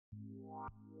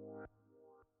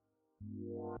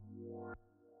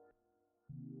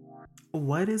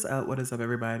What is up? What is up,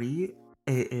 everybody?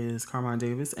 It is Carmine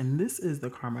Davis, and this is the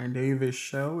Carmine Davis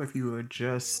Show. If you are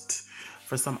just,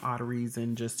 for some odd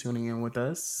reason, just tuning in with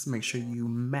us, make sure you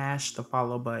mash the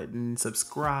follow button,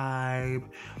 subscribe,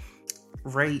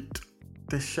 rate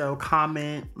the show,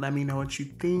 comment, let me know what you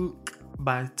think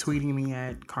by tweeting me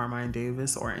at Carmine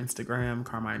Davis or Instagram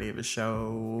Carmine Davis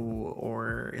Show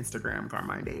or Instagram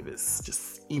Carmine Davis.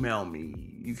 Just email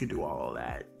me. You can do all of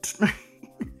that.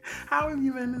 How have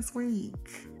you been this week?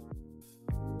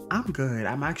 I'm good.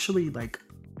 I'm actually like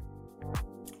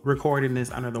recording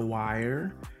this under the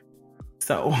wire.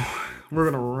 So we're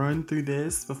going to run through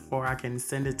this before I can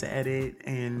send it to edit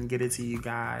and get it to you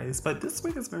guys. But this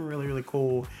week has been really, really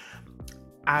cool.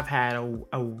 I've had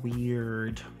a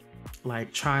weird,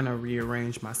 like trying to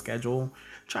rearrange my schedule,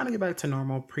 trying to get back to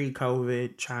normal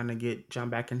pre-COVID, trying to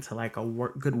jump back into like a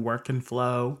good working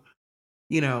flow,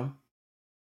 you know.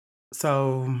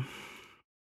 So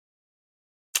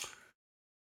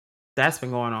that's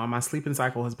been going on. My sleeping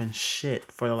cycle has been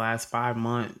shit for the last 5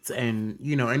 months. And,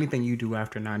 anything you do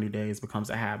after 90 days becomes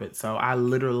a habit. So I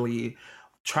literally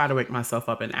try to wake myself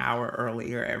up an hour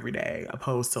earlier every day,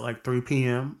 opposed to like 3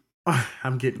 p.m.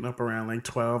 I'm getting up around like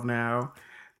 12 now,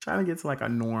 trying to get to like a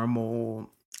normal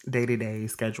day to day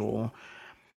schedule.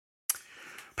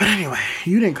 But anyway,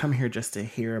 you didn't come here just to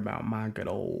hear about my good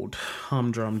old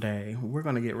humdrum day. We're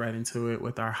going to get right into it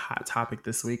with our hot topic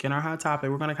this week. And our hot topic,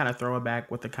 we're going to kind of throw it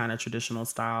back with the kind of traditional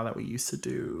style that we used to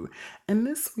do. And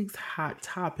this week's hot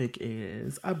topic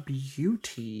is a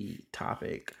beauty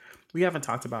topic. We haven't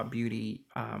talked about beauty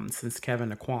since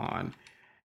Kevin Aquan.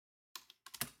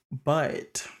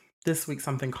 But this week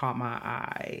something caught my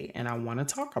eye and I want to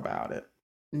talk about it.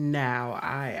 Now,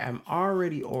 I am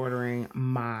already ordering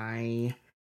my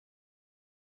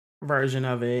version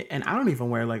of it, and I don't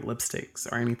even wear like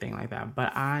lipsticks or anything like that,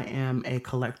 but I am a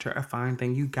collector of fine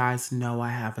things. You guys know I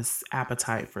have an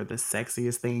appetite for the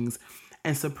sexiest things,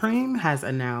 and Supreme has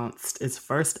announced its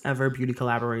first ever beauty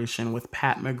collaboration with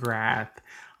Pat McGrath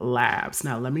Labs.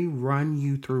 Now let me run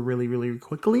you through really, really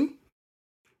quickly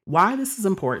why this is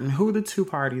important, who the two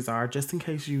parties are, just in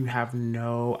case you have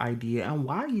no idea, and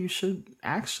why you should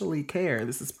actually care.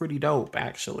 This is pretty dope,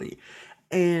 actually.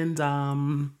 And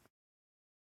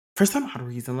for some odd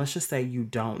reason, let's just say you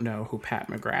don't know who Pat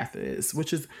McGrath is,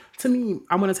 which is, to me,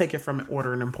 I'm going to take it from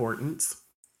order and importance.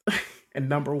 And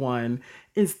number one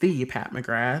is the Pat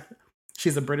McGrath.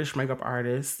 She's a British makeup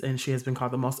artist, and she has been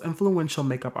called the most influential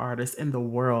makeup artist in the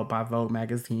world by Vogue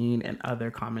magazine and other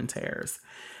commentators.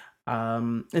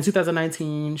 In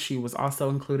 2019, she was also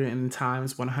included in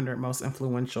Time's 100 Most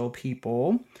Influential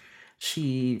People.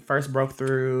 She first broke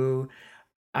through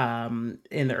in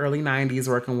the early 90s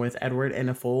working with Edward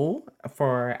Enninful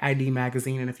for ID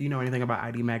Magazine. And if you know anything about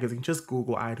ID Magazine, just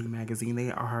Google ID Magazine.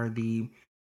 They are the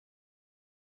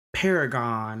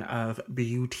paragon of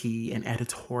beauty and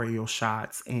editorial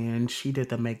shots. And she did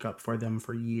the makeup for them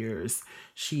for years.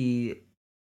 She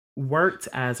worked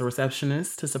as a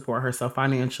receptionist to support herself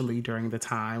financially during the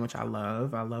time, which I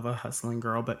love. I love a hustling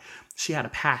girl, but she had a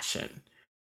passion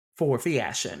for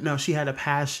fashion. No, she had a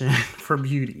passion for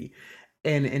beauty.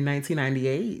 And in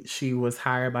 1998, she was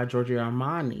hired by Giorgio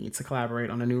Armani to collaborate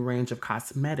on a new range of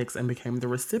cosmetics and became the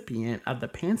recipient of the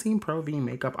Pantene Pro V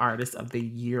Makeup Artist of the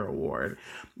Year award,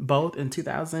 both in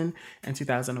 2000 and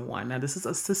 2001. Now, this is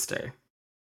a sister.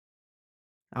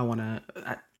 I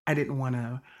didn't want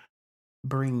to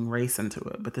bring race into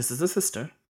it, but this is a sister.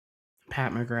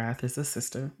 Pat McGrath is a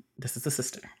sister. This is a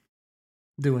sister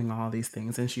doing all these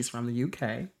things, and she's from the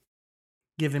UK,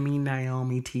 giving me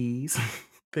Naomi teas,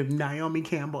 the Naomi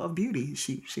Campbell of beauty.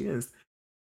 She is.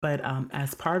 But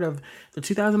as part of the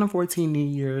 2014 New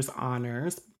Year's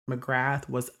honors, McGrath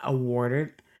was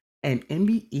awarded an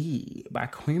MBE by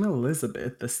Queen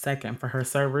Elizabeth II for her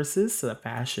services to the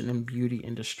fashion and beauty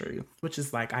industry, which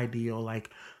is like ideal. Like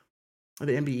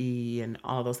the MBE and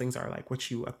all those things are like what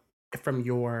you from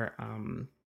your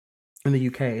in the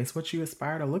UK, it's what you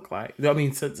aspire to look like. I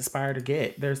mean, to aspire to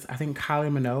get. There's, I think,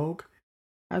 Kylie Minogue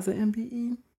has an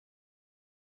MBE.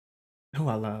 Who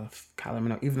I love, Kylie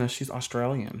Minogue, even though she's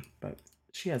Australian, but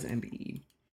she has an MBE.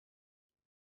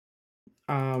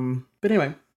 But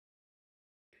anyway,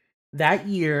 that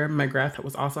year, McGrath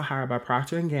was also hired by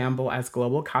Procter and Gamble as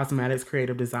global cosmetics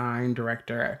creative design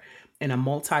director in a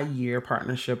multi-year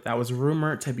partnership that was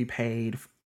rumored to be paid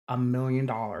 $1 million.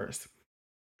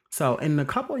 So in a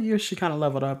couple of years, she kind of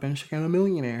leveled up and she became a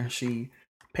millionaire. She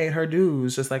paid her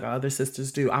dues just like other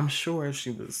sisters do. I'm sure if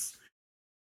she was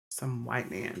some white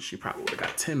man, she probably would have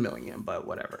got 10 million, but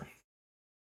whatever.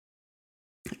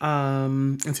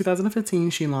 In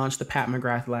 2015, she launched the Pat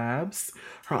McGrath Labs,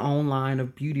 her own line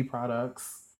of beauty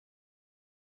products.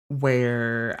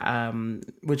 where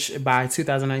which by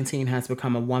 2019 has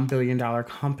become a $1 billion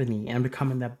company and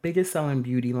becoming the biggest selling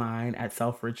beauty line at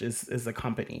Selfridge is a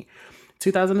company.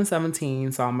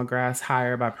 2017 saw McGrath's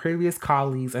hired by previous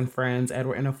colleagues and friends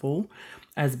Edward Enninful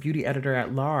as beauty editor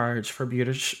at large for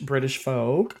British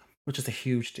Vogue, which is a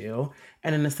huge deal.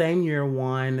 And in the same year,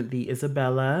 won the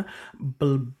Isabella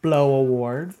Blow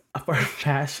Award for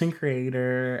Fashion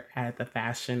Creator at the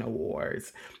Fashion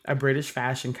Awards, a British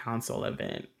Fashion Council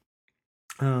event.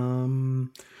 We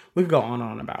could go on and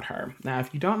on about her. Now,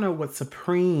 if you don't know what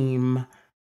Supreme,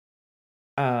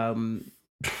 um,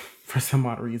 for some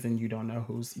odd reason you don't know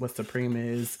what Supreme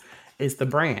is, it's the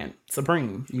brand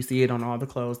Supreme. You see it on all the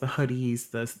clothes, the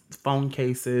hoodies, the phone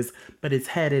cases, but it's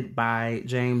headed by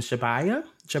James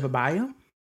Jababaya,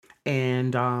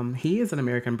 and he is an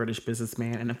American British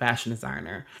businessman and a fashion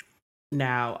designer.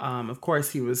 Now, of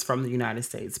course, he was from the United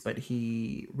States, but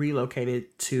he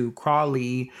relocated to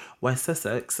Crawley, West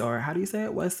Sussex, or how do you say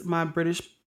it? West, my British,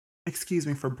 excuse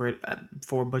me for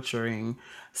butchering,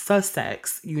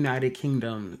 Sussex, United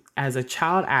Kingdom. As a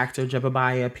child actor,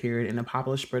 Jebediah appeared in a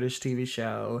popular British TV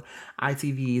show,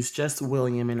 ITV's Just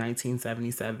William in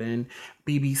 1977,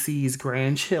 BBC's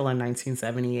Grand Chill in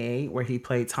 1978, where he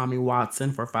played Tommy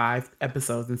Watson for 5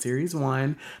 episodes in series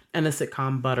 1, and the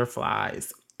sitcom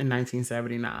Butterflies in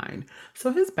 1979.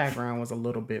 So his background was a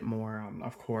little bit more,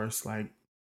 of course, like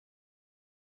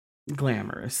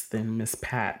glamorous than Miss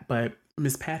Pat, but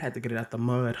Miss Pat had to get it out the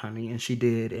mud, honey, and she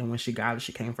did. And when she got it,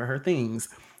 she came for her things.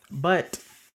 But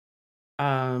in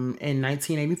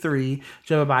 1983,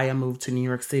 Jebediah moved to New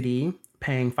York City,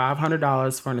 paying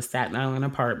 $500 for a Staten Island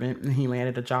apartment, and he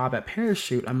landed a job at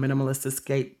Parachute, a minimalist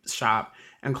escape shop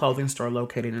and clothing store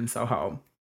located in Soho.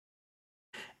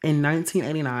 In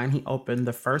 1989, he opened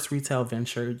the first retail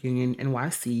venture, Union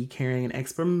NYC, carrying an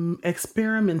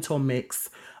experimental mix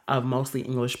of mostly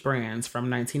English brands from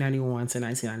 1991 to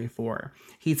 1994.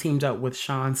 He teamed up with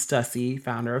Sean Stussy,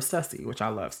 founder of Stussy, which I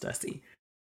love Stussy,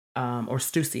 or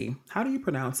Stussy. How do you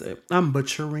pronounce it? I'm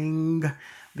butchering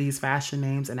these fashion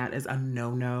names, and that is a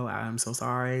no-no. I'm so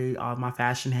sorry. All my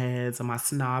fashion heads and my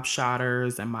snob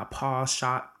shotters and my paw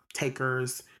shot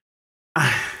takers.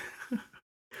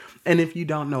 And if you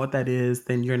don't know what that is,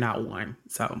 then you're not one.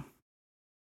 So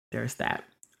there's that.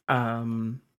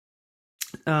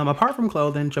 Apart from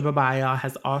clothing, Jebediah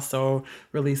has also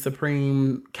released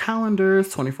Supreme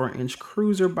calendars, 24-inch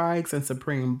cruiser bikes, and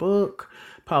Supreme book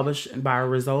published by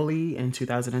Rizzoli in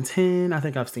 2010. I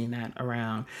think I've seen that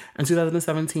around. In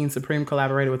 2017, Supreme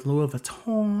collaborated with Louis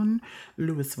Vuitton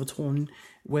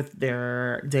with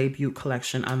their debut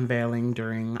collection unveiling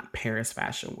during Paris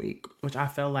Fashion Week, which I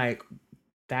felt like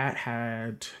that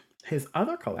had his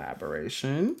other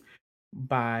collaboration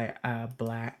by a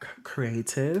Black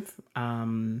creative.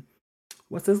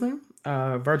 What's his name?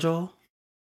 Virgil,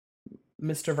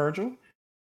 Mr. Virgil,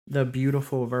 the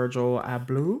beautiful Virgil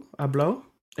Abloh.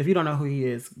 If you don't know who he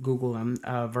is, Google him.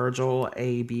 Virgil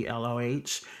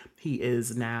Abloh. He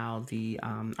is now the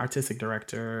artistic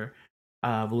director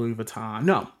of Louis Vuitton.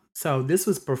 No, so this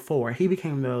was before he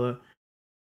became the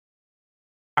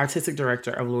artistic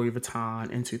director of Louis Vuitton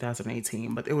in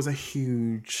 2018, but it was a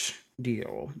huge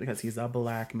deal because he's a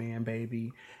Black man,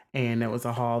 baby. And it was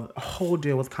a whole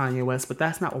deal with Kanye West, but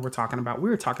that's not what we're talking about.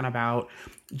 We're talking about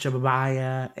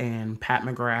Jebediah and Pat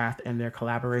McGrath and their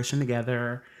collaboration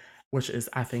together, which is,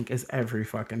 I think, is every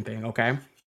fucking thing, okay?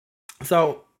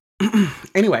 So,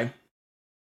 anyway,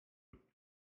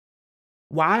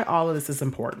 why all of this is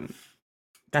important?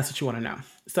 That's what you want to know.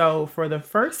 So, for the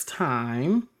first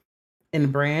time in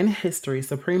brand history,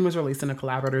 Supreme was releasing a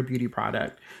collaborative beauty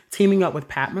product, teaming up with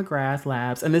Pat McGrath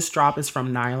Labs. And this drop is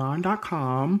from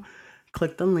Nylon.com.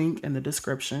 Click the link in the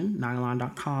description,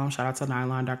 Nylon.com. Shout out to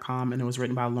Nylon.com. And it was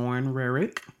written by Lauren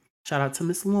Rarick. Shout out to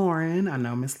Miss Lauren. I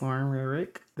know Miss Lauren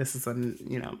Rarick. This is an,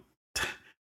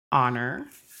 honor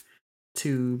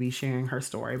to be sharing her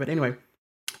story. But anyway,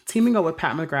 teaming up with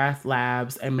Pat McGrath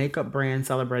Labs, a makeup brand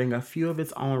celebrating a few of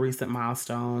its own recent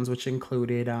milestones, which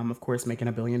included, of course, making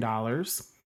 $1 billion.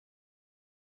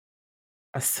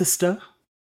 A sister,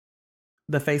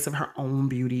 the face of her own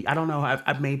beauty. I don't know. I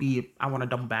want to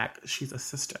double back. She's a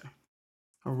sister,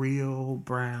 a real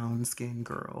brown skinned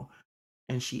girl,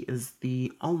 and she is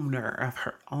the owner of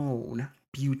her own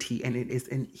beauty, and it is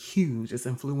huge. It's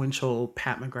influential.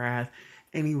 Pat McGrath.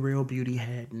 Any real beauty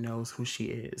head knows who she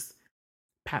is.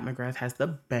 Pat McGrath has the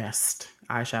best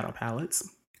eyeshadow palettes,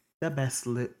 the best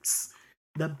lips,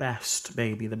 the best,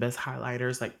 baby, the best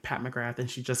highlighters, like Pat McGrath. And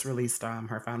she just released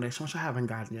her foundation, which I haven't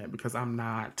gotten yet because if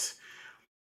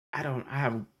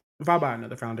I buy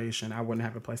another foundation, I wouldn't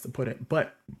have a place to put it.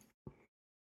 But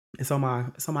it's on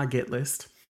my get list.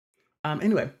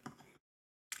 Anyway,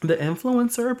 the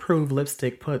influencer approved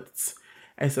lipstick puts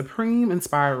a Supreme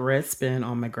inspired red spin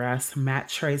on McGrath's Matte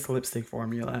Trace lipstick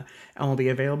formula and will be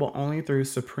available only through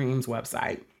Supreme's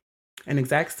website. An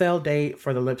exact sale date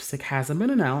for the lipstick hasn't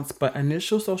been announced, but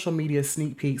initial social media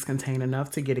sneak peeks contain enough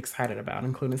to get excited about,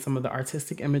 including some of the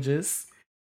artistic images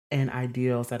and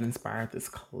ideals that inspired this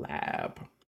collab.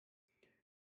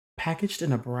 Packaged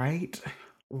in a bright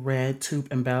red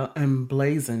tube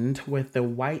emblazoned with the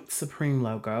white Supreme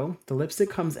logo, the lipstick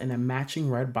comes in a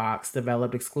matching red box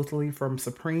developed exclusively from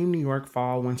Supreme New York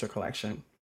Fall Winter Collection.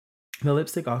 The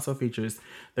lipstick also features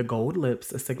the gold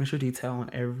lips, a signature detail on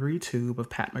every tube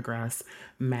of Pat McGrath's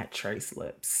matte trace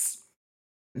lips.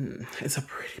 It's a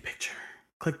pretty picture.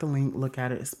 Click the link, look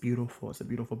at it. It's beautiful. It's a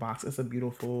beautiful box. It's a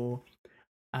beautiful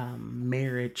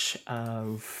marriage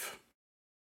of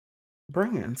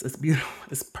brands. It's beautiful.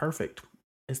 It's perfect.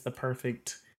 It's the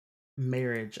perfect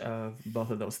marriage of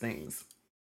both of those things.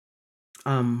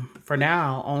 For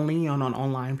now, only on an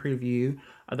online preview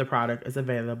of the product is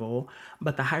available,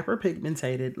 but the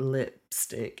hyperpigmented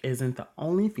lipstick isn't the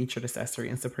only featured accessory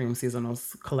in Supreme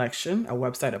Seasonal's collection. A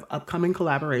website of upcoming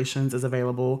collaborations is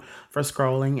available for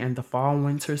scrolling, and the fall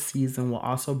winter season will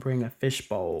also bring a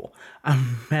fishbowl, a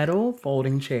metal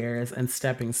folding chairs, and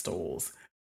stepping stools.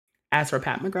 As for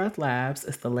Pat McGrath Labs,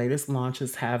 it's the latest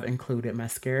launches have included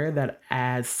mascara that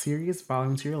adds serious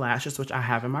volume to your lashes, which I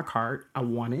have in my cart. I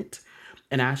want it.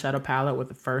 An eyeshadow palette with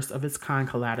the first of its kind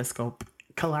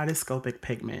kaleidoscopic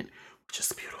pigment, which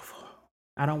is beautiful.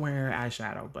 I don't wear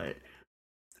eyeshadow, but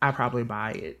I probably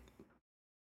buy it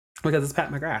because it's Pat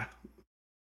McGrath.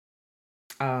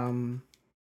 Um,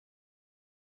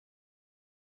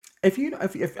 if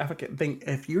I could think,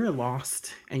 if you're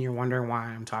lost and you're wondering why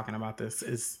I'm talking about this,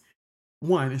 is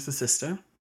one, it's a sister.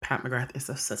 Pat McGrath is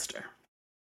a sister.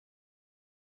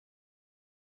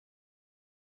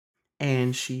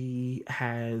 And she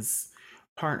has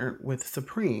partnered with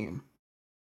Supreme,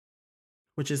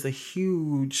 which is a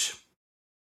huge,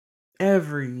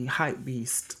 every hype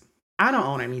beast. I don't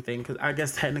own anything because I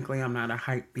guess technically I'm not a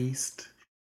hype beast,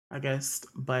 I guess,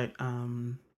 but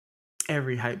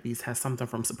every hype beast has something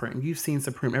from Supreme. You've seen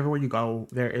Supreme everywhere you go.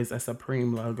 There is a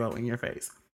Supreme logo in your face.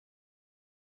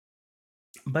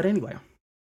 But anyway,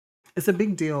 it's a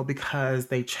big deal because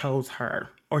they chose her,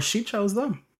 or she chose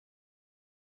them,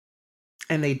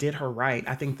 and they did her right.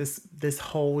 I think this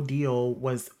whole deal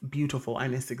was beautiful,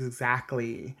 and it's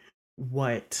exactly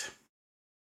what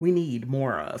we need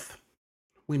more of.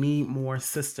 We need more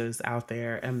sisters out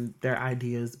there and their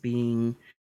ideas being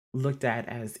looked at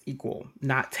as equal,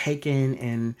 not taken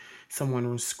and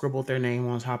someone scribbled their name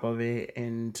on top of it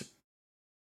and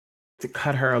to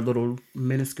cut her a little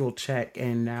minuscule check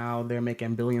and now they're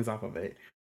making billions off of it.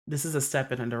 This is a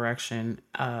step in a direction.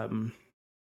 And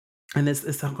this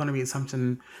is going to be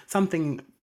something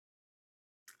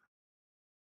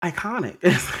iconic.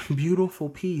 It's a beautiful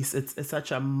piece. It's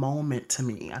such a moment to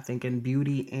me. I think in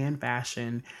beauty and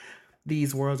fashion,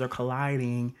 these worlds are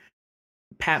colliding.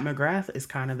 Pat McGrath is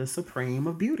kind of the supreme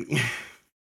of beauty.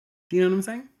 You know what I'm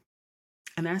saying?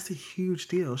 And that's a huge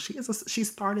deal. She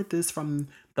started this from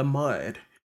the mud.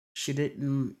 She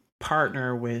didn't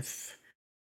partner with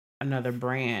another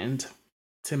brand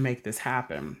to make this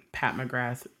happen. Pat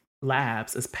McGrath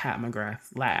Labs is Pat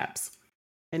McGrath Labs.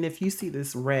 And if you see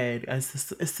this red, it's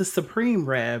the Supreme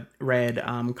red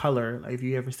color. Like if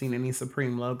you ever seen any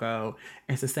Supreme logo,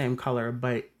 it's the same color,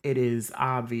 but it is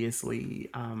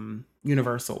obviously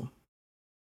universal.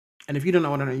 And if you don't know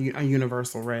what a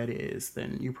universal red is,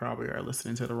 then you probably are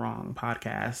listening to the wrong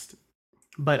podcast.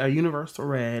 But a universal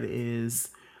red is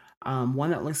one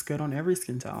that looks good on every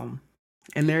skin tone.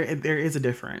 And there is a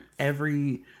difference.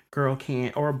 Every girl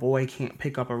can't or a boy can't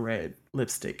pick up a red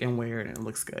lipstick and wear it and it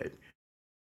looks good.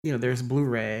 You know, there's blue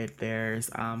red,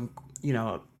 there's you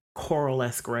know,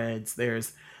 coral-esque reds,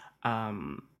 there's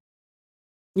um,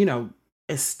 you know,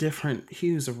 it's different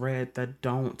hues of red that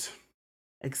don't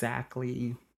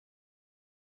exactly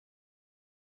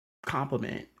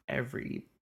complement every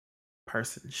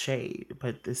person's shade,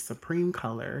 but this supreme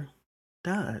color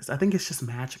does. I think it's just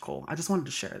magical. I just wanted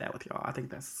to share that with y'all. I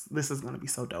think this is gonna be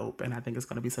so dope, and I think it's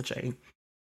gonna be such a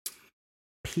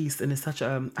piece, and it's such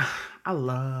a I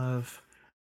love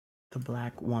the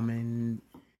black woman.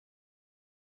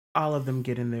 All of them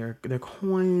getting their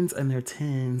coins and their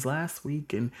tens last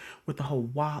week, and with the whole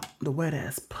WAP, the wet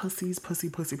ass pussies, pussy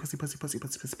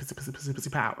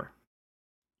power.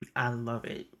 I love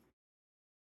it.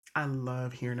 I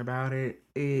love hearing about it.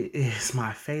 It is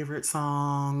my favorite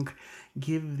song.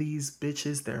 Give these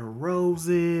bitches their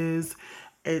roses.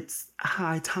 It's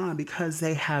high time because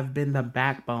they have been the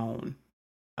backbone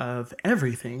of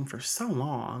everything for so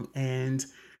long. And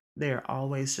they're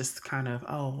always just kind of,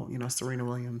 oh, Serena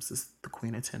Williams is the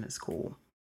queen of tennis, cool.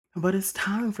 But it's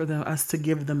time for us to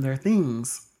give them their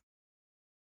things.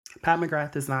 Pat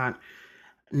McGrath is not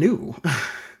new.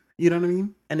 You know what I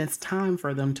mean? And it's time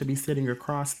for them to be sitting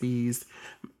across these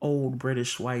old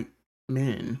British white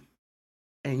men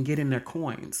and getting their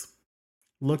coins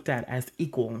looked at as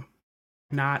equal,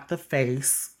 not the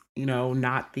face,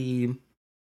 not the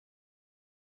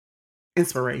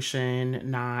inspiration,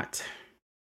 not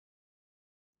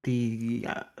the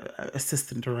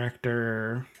assistant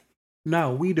director.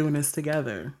 No, we doing this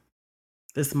together.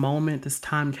 This moment, this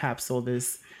time capsule,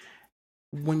 this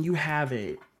when you have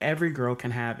it, every girl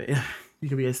can have it. You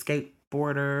could be a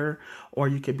skateboarder or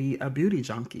you could be a beauty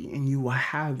junkie and you will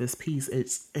have this piece.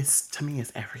 It's to me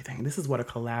it's everything. This is what a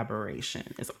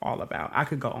collaboration is all about. I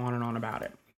could go on and on about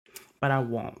it, but I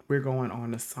won't. We're going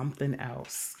on to something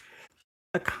else.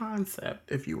 A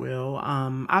concept, if you will.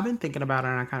 I've been thinking about it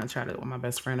and I kind of chatted with my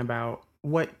best friend about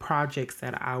what projects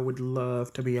that I would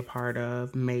love to be a part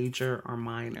of, major or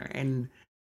minor. And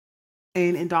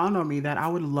it dawned on me that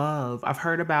I've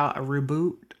heard about a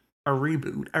reboot of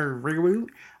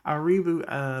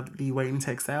the Waiting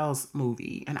to Excel's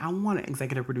movie, and I want to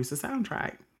executive produce the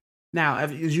soundtrack. Now,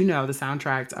 as you know, the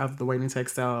soundtrack of the Waiting to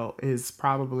Excel is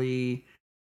probably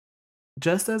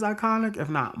just as iconic, if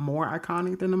not more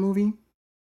iconic than the movie.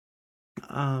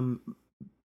 Um,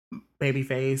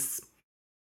 Babyface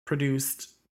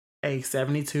produced a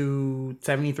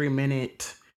 73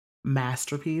 minute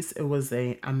masterpiece. It was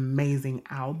an amazing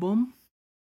album,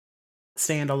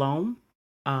 standalone,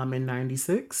 in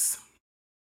 96,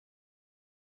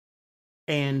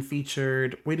 and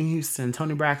featured Whitney Houston,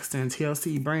 Toni Braxton,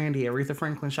 TLC, Brandy, Aretha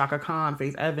Franklin, Shaka Khan,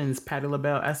 Faith Evans, Patti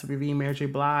LaBelle, SWV, Mary J.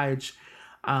 Blige,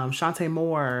 Shantae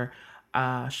Moore.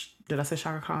 Did I say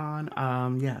Shaka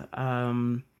Khan?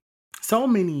 Yeah. So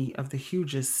many of the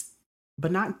hugest,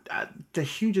 but not the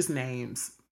hugest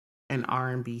names in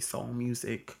R&B soul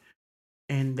music,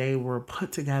 and they were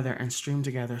put together and streamed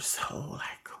together so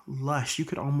like lush. You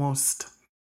could almost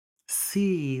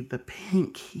see the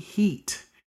pink heat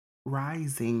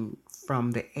rising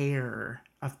from the air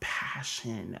of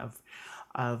passion,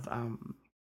 of um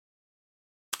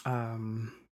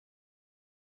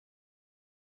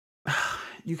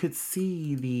you could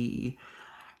see the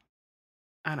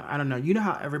I don't know. You know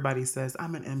how everybody says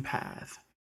I'm an empath.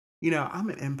 I'm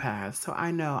an empath. So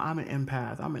I know I'm an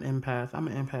empath. I'm an empath. I'm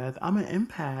an empath. I'm an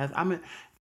empath.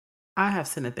 I have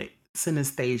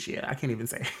synesthesia. I can't even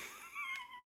say.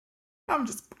 I'm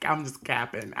just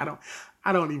capping.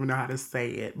 I don't even know how to say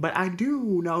it. But I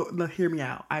do know, look, hear me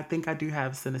out. I think I do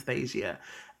have synesthesia.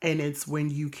 And it's when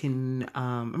you can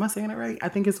am I saying it right? I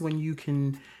think it's when you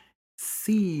can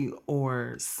see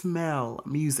or smell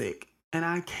music. And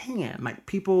I can. Like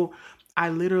people I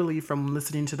literally from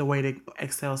listening to the Way to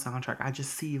Excel soundtrack, I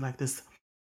just see like this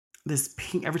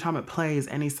pink every time it plays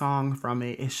any song from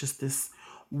it, it's just this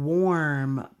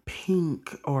warm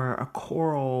pink or a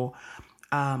coral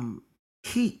um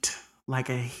heat, like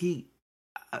a heat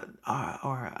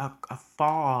or a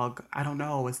fog. I don't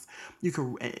know. It's you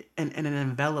could and it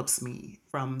envelops me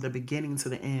from the beginning to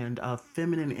the end of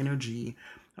feminine energy,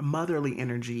 motherly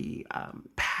energy,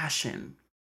 passion,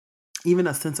 even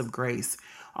a sense of grace.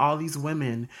 All these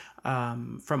women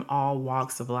from all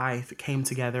walks of life came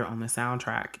together on the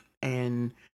soundtrack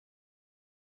and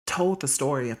told the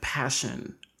story of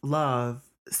passion, love,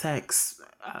 sex,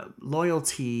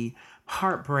 loyalty,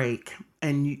 heartbreak,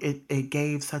 and it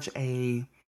gave such a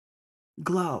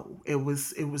glow. It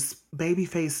was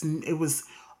Babyface. It was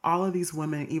all of these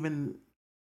women. Even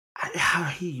how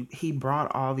he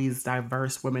brought all these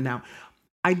diverse women. Now,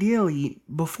 ideally,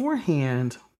 before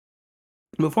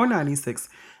 96,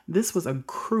 this was a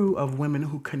crew of women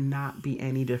who could not be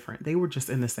any different. They were just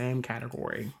in the same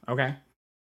category. Okay,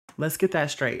 let's get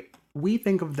that straight. We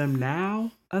think of them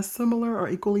now as similar or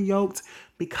equally yoked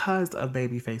because of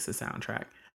Babyface's soundtrack.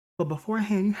 But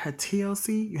beforehand, you had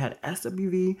TLC, you had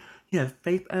SWV, you had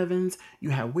Faith Evans, you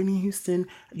had Whitney Houston,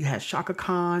 you had Shaka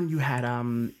Khan, you had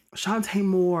Shantae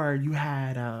Moore, you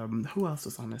had who else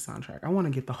was on this soundtrack? I want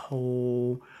to get the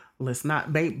whole list.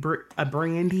 Not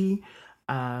Brandy,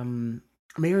 um,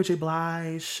 Mary J.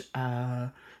 Blige,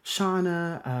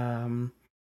 Shauna,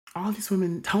 all these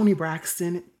women, Toni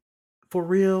Braxton. For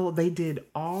real, they did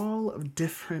all of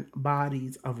different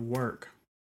bodies of work.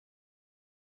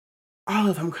 All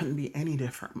of them couldn't be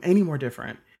any more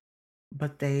different,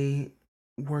 but they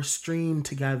were streamed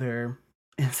together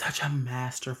in such a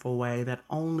masterful way that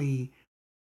only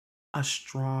a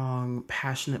strong,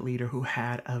 passionate leader who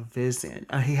had a vision.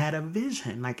 He had a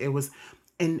vision. Like it was,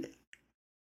 and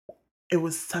it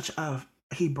was such a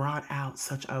he brought out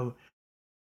such a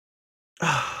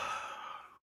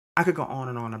I could go on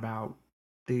and on about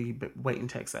the Wait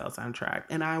and Exhale soundtrack,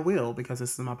 and I will because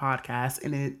this is my podcast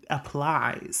and it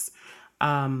applies.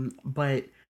 But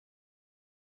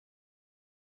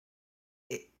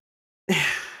it,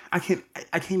 I can't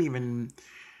even.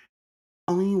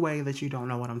 Only way that you don't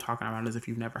know what I'm talking about is if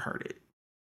you've never heard it.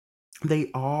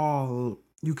 They all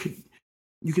you could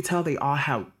tell they all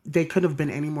have they could have been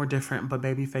any more different, but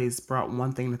Babyface brought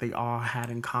one thing that they all had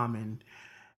in common.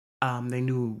 They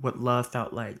knew what love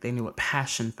felt like. They knew what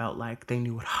passion felt like. They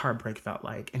knew what heartbreak felt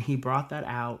like. And he brought that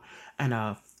out in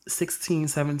a 16,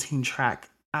 17 track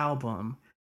album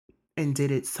and did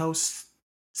it so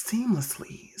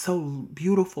seamlessly, so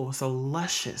beautiful, so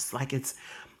luscious. Like it's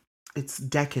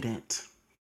decadent.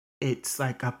 It's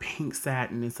like a pink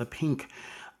satin. It's a pink.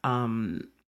 Um,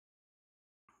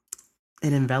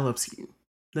 it envelops you.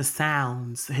 The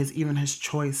sounds, his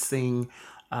choicing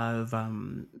of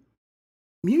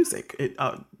music,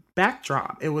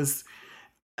 backdrop.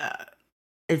 Uh,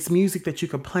 it's music that you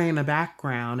could play in the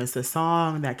background. It's a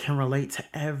song that can relate to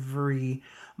every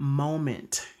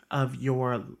moment of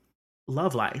your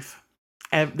love life.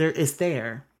 It's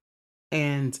there,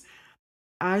 and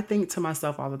I think to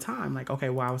myself all the time, like, okay,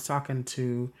 well, I was talking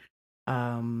to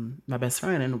my best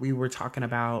friend, and we were talking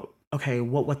about, okay,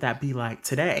 what would that be like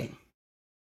today?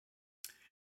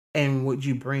 And would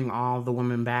you bring all the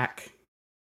women back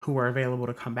who are available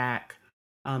to come back?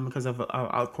 Because of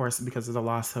course, because of the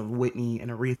loss of Whitney and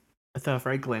Aretha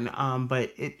Franklin.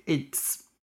 But it's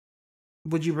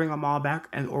would you bring them all back,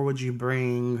 and or would you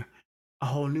bring a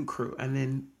whole new crew? And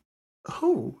then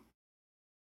who?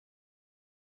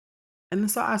 And then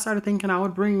so I started thinking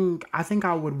I think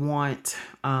I would want,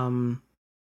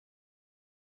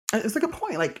 it's like a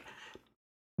point. Like,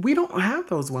 we don't have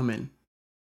those women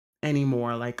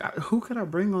anymore. Like, who could I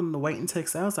bring on the Wait and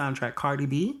Exhale soundtrack? Cardi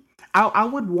B. I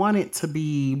would want it to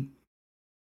be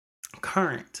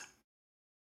current.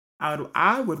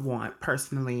 I would want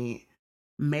personally,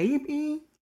 maybe,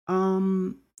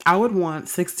 I would want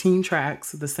 16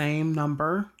 tracks, the same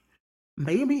number,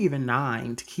 maybe even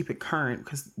 9 to keep it current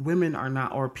because women are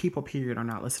not, or people period, are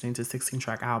not listening to 16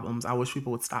 track albums. I wish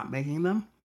people would stop making them.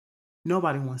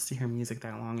 Nobody wants to hear music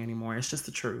that long anymore. It's just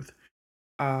the truth.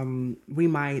 We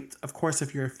might, of course,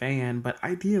 if you're a fan, but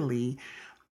ideally,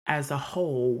 as a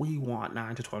whole, we want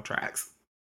 9 to 12 tracks.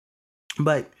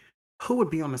 But who would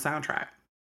be on the soundtrack?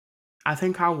 I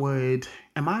think I would.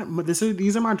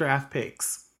 These are my draft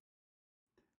picks.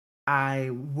 I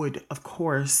would, of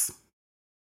course,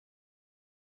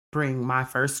 bring my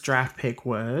first draft pick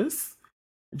was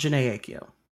Janae Akio.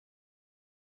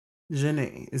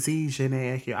 Janae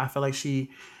Akio. I feel like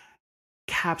she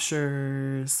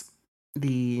captures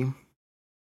the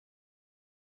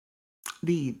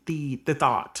the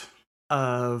thought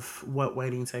of what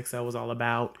Waiting to Exhale was all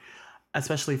about,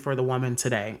 especially for the woman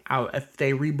today. If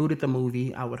they rebooted the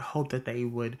movie, I would hope that they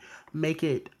would make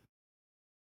it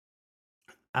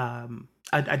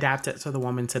adapt it to the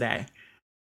woman today.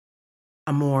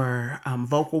 A more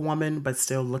vocal woman, but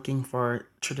still looking for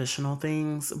traditional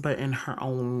things, but in her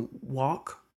own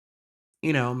walk.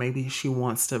 You know, maybe she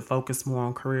wants to focus more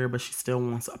on career, but she still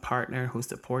wants a partner who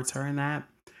supports her in that.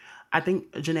 I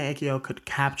think Janae Akio could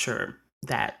capture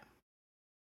that,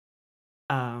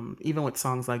 even with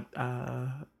songs like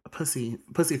Pussy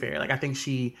Fair. Like, I think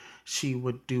she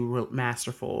would do real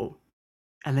masterful.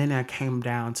 And then I came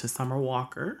down to Summer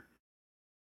Walker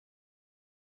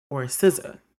or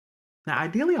SZA. Now,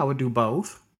 ideally, I would do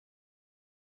both,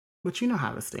 but you know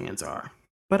how the stands are.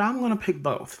 But I'm gonna pick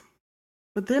both.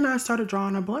 But then I started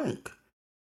drawing a blank.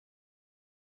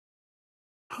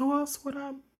 Who else would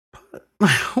I put?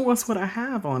 Who else would I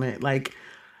have on it? Like,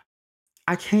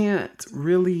 I can't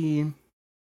really.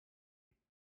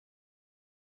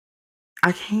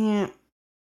 I can't.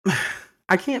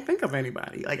 I can't think of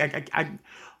anybody. Like,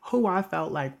 who I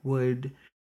felt like would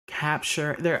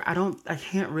capture there. I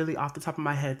can't really off the top of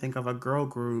my head think of a girl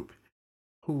group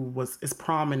who was is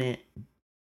prominent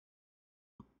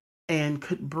and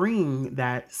could bring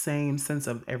that same sense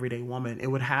of everyday woman. It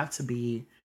would have to be.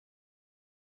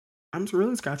 I'm just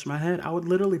really scratching my head. I would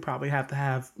literally probably have to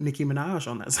have Nicki Minaj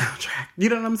on that soundtrack. You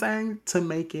know what I'm saying? To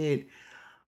make it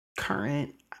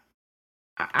current.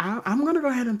 I'm gonna go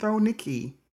ahead and throw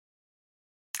Nicki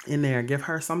in there. Give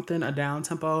her something, a down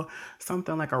tempo,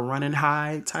 something like a running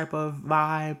high type of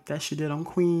vibe that she did on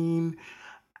Queen.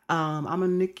 I'm a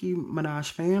Nicki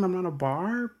Minaj fan. I'm not a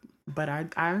Barb, but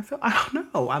I feel I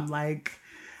don't know. I'm like,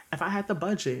 if I had the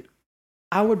budget,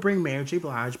 I would bring Mary J.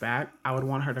 Blige back. I would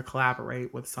want her to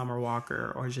collaborate with Summer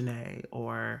Walker or Janae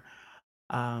or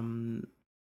um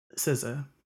SZA.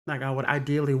 Like, I would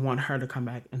ideally want her to come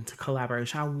back into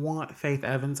collaboration. I want Faith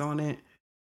Evans on it.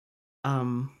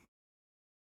 Um,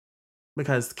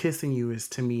 because Kissing You is,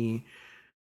 to me,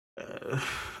 uh,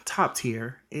 top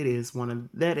tier. It is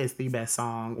that is the best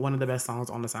song, one of the best songs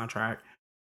on the soundtrack.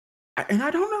 And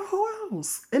I don't know who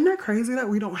else. Isn't that crazy that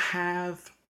we don't have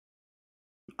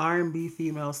R&B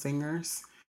female singers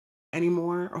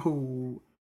anymore who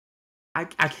I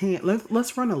can't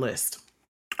let's run a list.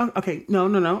 Oh, okay,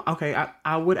 no. Okay,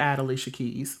 I would add Alicia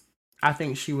Keys. I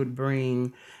think she would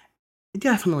bring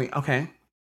definitely okay.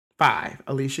 5,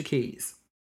 Alicia Keys.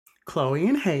 Chloe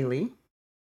and Haley,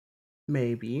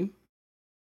 maybe.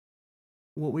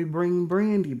 Would we bring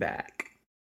Brandy back?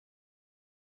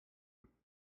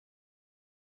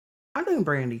 I think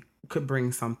Brandy could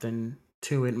bring something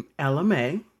to it. Ella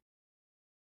May,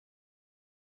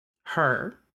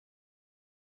 her.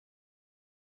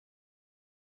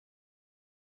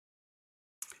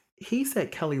 He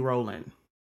said Kelly Rowland.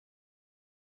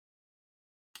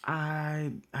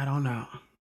 I don't know.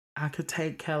 I could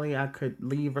take Kelly. I could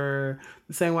leave her.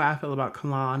 The same way I feel about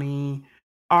Kalani,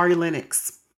 Ari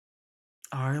Lennox,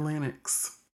 Ari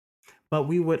Lennox. But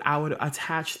I would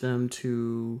attach them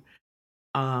to,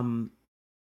 um,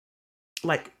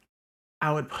 like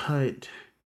I would put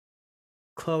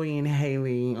Chloe and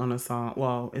Haley on a song.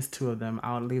 Well, it's two of them.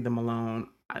 I would leave them alone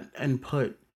and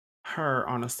put her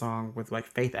on a song with like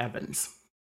Faith Evans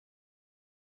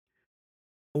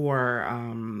or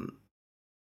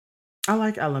I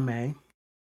like Ella May.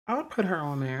 I would put her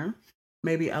on there.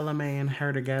 Maybe Ella May and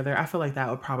her together. I feel like that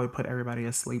would probably put everybody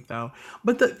asleep though.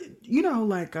 But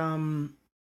like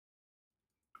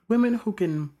women who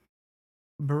can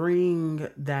bring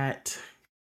that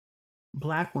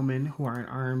black women who are in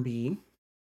R&B.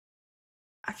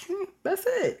 I can't. That's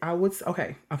it.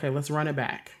 Okay. Let's run it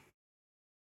back.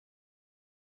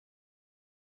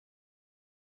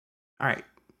 All right.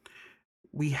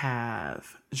 We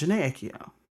have Janae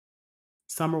Ekio,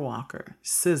 Summer Walker,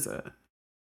 SZA,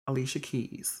 Alicia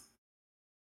Keys.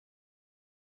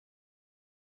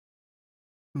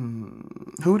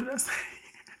 Who did I say?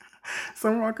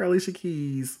 Summer Walker, Alicia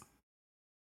Keys,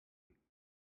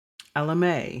 Ella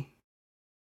May.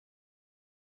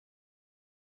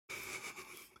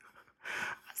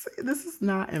 This is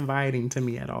not inviting to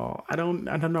me at all. I don't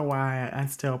know why I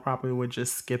still probably would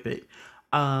just skip it.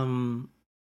 Um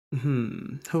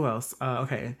who else?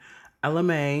 Okay. Ella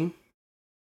May.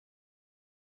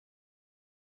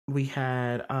 We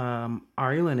had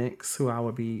Ari Lennox, who I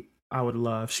would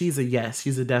love. She's a yes.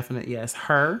 She's a definite yes.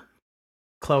 Her,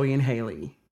 Chloe and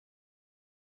Haley.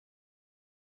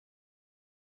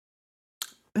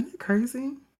 Isn't it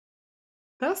crazy?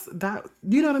 That's that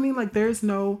you know what I mean? Like there's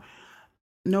no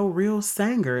real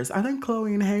singers. I think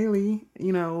Chloe and Haley,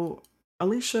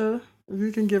 Alicia,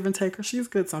 you can give and take her. She's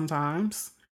good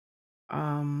sometimes.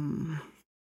 Um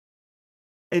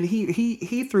and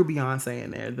he threw Beyonce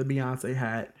in there. The Beyonce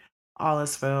hat. All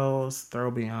else fails,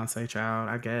 throw Beyonce child,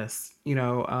 I guess.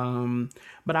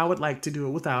 But I would like to do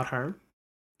it without her.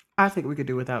 I think we could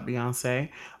do without Beyonce.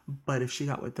 But if she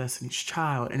got with Destiny's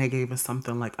Child and they gave us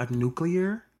something like a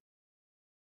nuclear,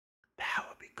 that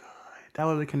would be good. That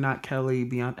would connect Kelly,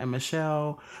 Beyonce, and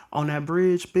Michelle on that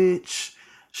bridge, bitch.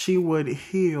 She would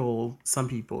heal some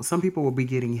people. Some people will be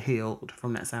getting healed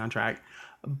from that soundtrack.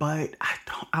 But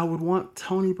I would want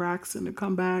Toni Braxton to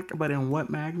come back, but in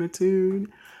what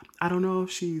magnitude? I don't know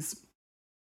if she's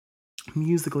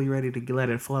musically ready to let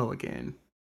it flow again.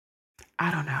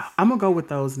 I don't know. I'm gonna go with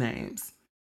those names.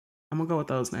 I'm gonna go with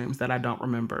those names that I don't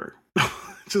remember.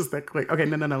 Just that quick. Okay,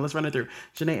 no. Let's run it through.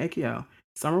 Janae Ekio,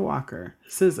 Summer Walker,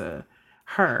 SZA,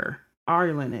 her,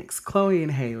 Ari Lennox, Chloe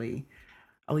and Haley,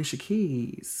 Alicia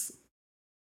Keys,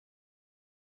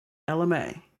 Ella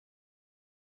May.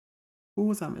 Who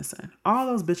was I missing? All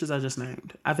those bitches I just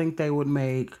named. I think they would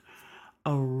make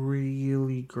a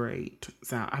really great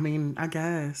sound. I mean, I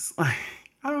guess. Like,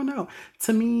 I don't know.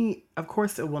 To me, of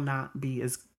course, it will not be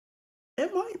as.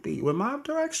 It might be. With my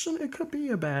direction, it could be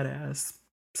a badass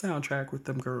soundtrack with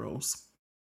them girls.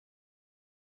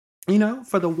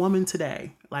 For the woman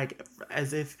today, like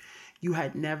as if you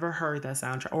had never heard that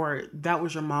soundtrack or that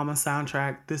was your mama's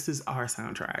soundtrack. This is our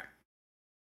soundtrack.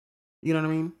 You know what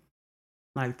I mean?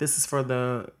 Like this is for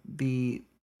the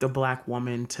black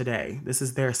woman today. This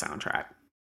is their soundtrack.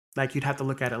 Like you'd have to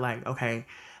look at it like, okay,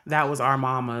 that was our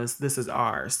mama's. This is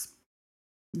ours.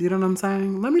 You know what I'm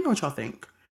saying? Let me know what y'all think.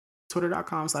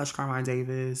 Twitter.com/Carmine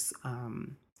Davis.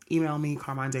 Email me,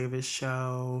 Carmine Davis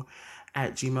Show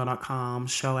at gmail.com,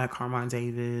 show at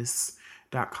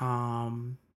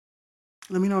CarmineDavis.com.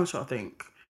 Let me know what y'all think.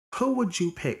 Who would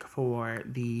you pick for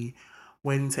the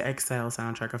Waiting to Exhale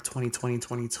soundtrack of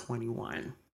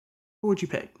 2020-2021. Who would you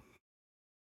pick?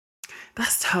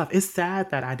 That's tough. It's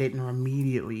sad that I didn't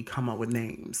immediately come up with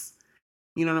names.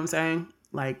 You know what I'm saying?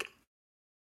 Like,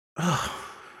 ugh.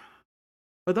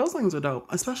 But those things are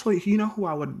dope. Especially, you know who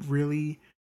I would really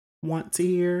want to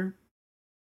hear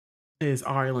is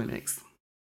Ari Lennox.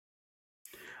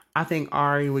 I think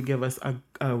Ari would give us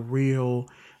a real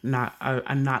not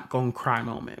gonna cry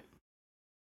moment.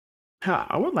 Hell,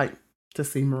 I would like to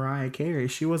see Mariah Carey.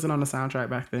 She wasn't on the soundtrack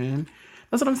back then.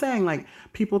 That's what I'm saying. Like,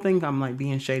 people think I'm like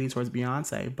being shady towards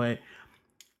Beyonce, but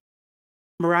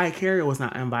Mariah Carey was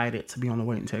not invited to be on the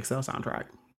Waiting to Exhale soundtrack.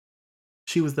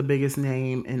 She was the biggest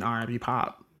name in R&B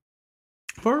pop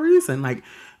for a reason. Like,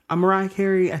 Mariah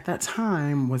Carey at that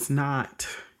time was not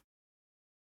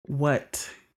what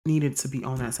needed to be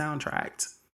on that soundtrack.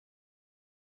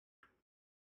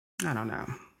 I don't know.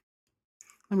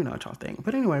 Let me know what y'all think.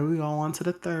 But anyway, we go on to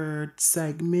the third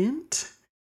segment,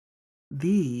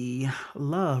 the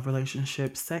love,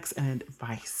 relationship, sex, and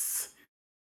advice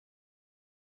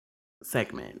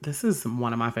segment. This is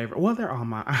one of my favorite. Well, they're all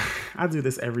my. I do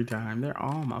this every time. They're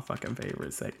all my fucking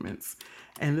favorite segments.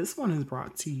 And this one is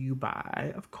brought to you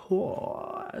by, of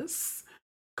course,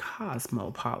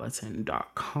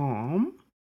 Cosmopolitan.com.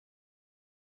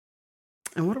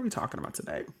 And what are we talking about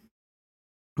today?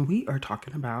 We are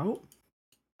talking about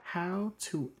how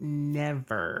to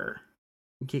never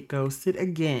get ghosted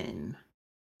again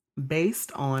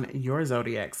based on your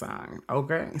zodiac sign.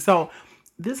 Okay. So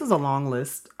this is a long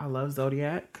list. I love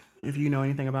zodiac. If you know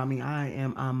anything about me, I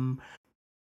am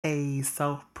a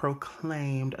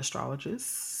self-proclaimed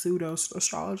astrologist, pseudo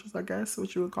astrologist, I guess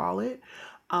what you would call it.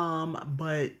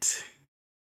 But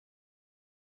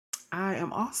I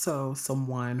am also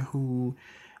someone who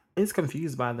is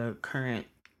confused by the current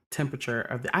temperature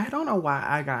of the. I don't know why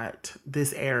I got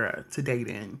this era to date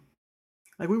in.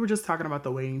 Like, we were just talking about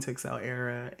the Waiting to Excel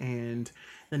era and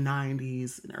the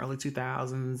 90s and early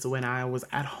 2000s when I was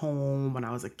at home, when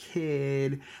I was a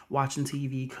kid, watching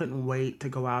TV, couldn't wait to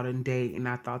go out and date. And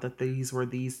I thought that these were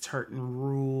these certain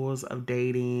rules of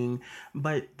dating.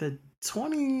 But the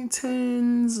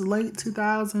 2010s, late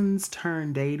 2000s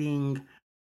turned dating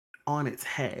on its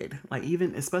head. Like,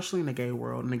 even, especially in the gay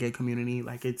world, in the gay community,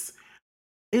 like, it's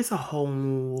a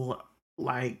whole,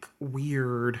 like,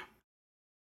 weird,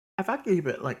 if I keep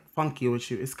it like funky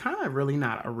with you, it's kind of really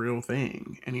not a real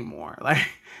thing anymore. Like,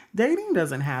 dating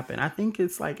doesn't happen. I think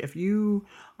it's like if you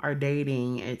are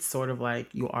dating, it's sort of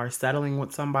like you are settling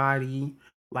with somebody.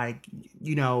 Like,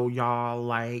 y'all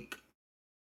like,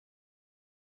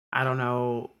 I don't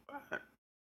know,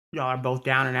 y'all are both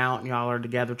down and out and y'all are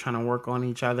together trying to work on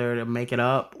each other to make it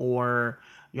up, or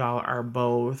y'all are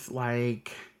both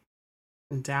like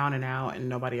down and out and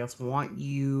nobody else want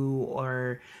you,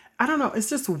 or I don't know, it's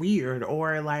just weird.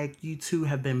 Or like you two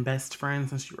have been best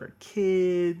friends since you were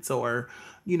kids, or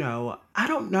I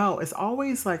don't know, it's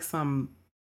always like some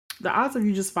the odds of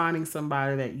you just finding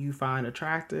somebody that you find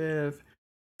attractive,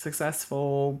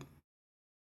 successful,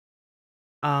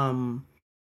 um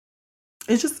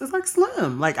it's like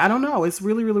slim. Like, I don't know, it's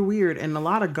really really weird, and a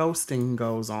lot of ghosting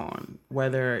goes on,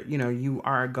 whether you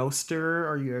are a ghoster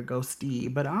or you're a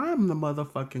ghostee, but I'm the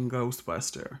motherfucking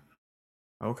ghostbuster.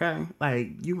 Okay?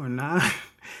 Like, you are not.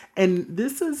 And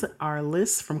this is our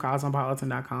list from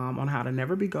Cosmopolitan.com on how to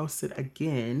never be ghosted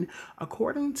again,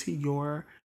 according to your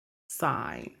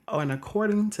sign. Oh, and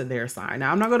according to their sign.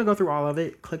 Now, I'm not going to go through all of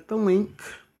it. Click the link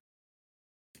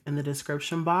in the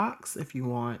description box if you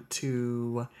want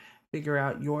to figure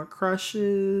out your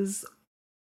crushes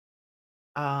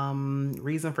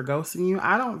reason for ghosting you.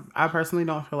 I personally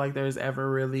don't feel like there's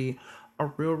ever really a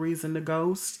real reason to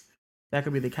ghost. That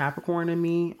could be the Capricorn in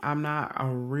me. I'm not a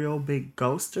real big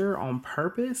ghoster on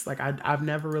purpose. Like, I've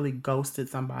never really ghosted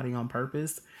somebody on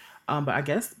purpose. But I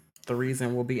guess the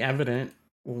reason will be evident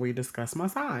when we discuss my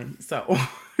sign. So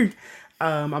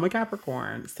I'm a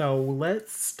Capricorn. So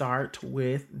let's start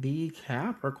with the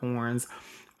Capricorns.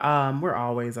 We're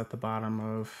always at the bottom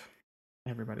of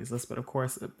everybody's list, but of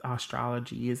course,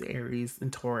 astrology is Aries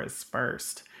and Taurus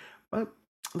first. But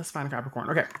let's find Capricorn.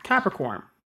 Okay, Capricorn.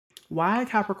 Why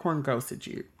Capricorn ghosted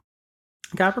you?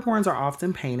 Capricorns are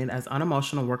often painted as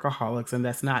unemotional workaholics, and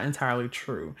that's not entirely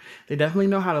true. They definitely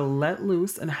know how to let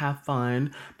loose and have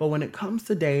fun, but when it comes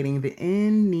to dating, the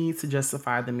end needs to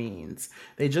justify the means.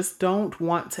 They just don't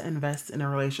want to invest in a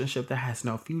relationship that has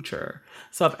no future.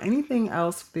 So if anything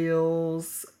else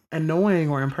feels annoying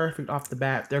or imperfect off the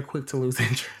bat, they're quick to lose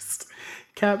interest.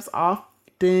 Caps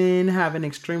often have an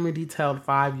extremely detailed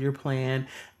 5-year plan,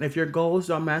 and if your goals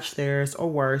don't match theirs, or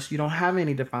worse, you don't have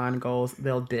any defined goals,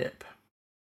 they'll dip.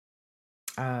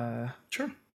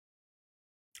 Sure.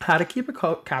 How to keep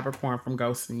a Capricorn from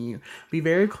ghosting you. Be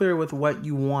very clear with what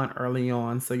you want early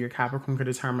on so your Capricorn can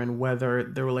determine whether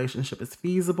the relationship is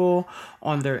feasible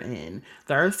on their end.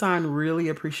 The Earth sign really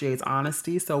appreciates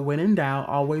honesty, so when in doubt,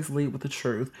 always lead with the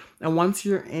truth. And once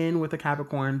you're in with a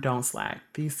Capricorn, don't slack.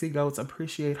 These sea goats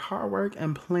appreciate hard work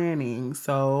and planning,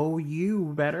 so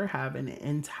you better have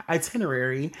an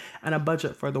itinerary and a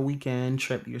budget for the weekend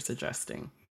trip you're suggesting.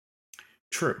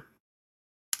 True.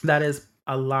 That is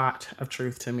a lot of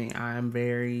truth to me. I am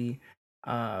very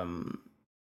um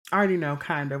I already know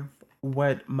kind of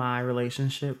what my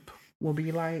relationship will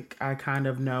be like. I kind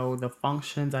of know the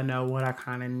functions. I know what I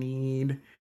kind of need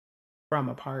from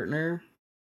a partner.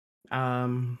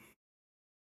 Um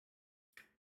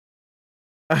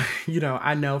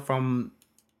I know from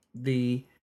the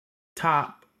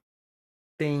top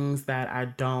things that I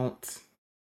don't,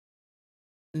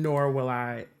 nor will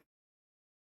I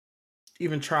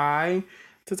even try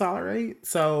to tolerate.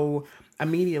 So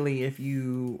immediately if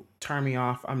you turn me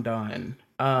off, I'm done.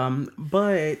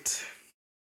 But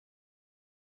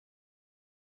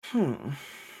Hmm.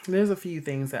 There's a few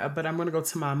things but I'm gonna go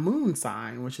to my moon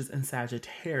sign, which is in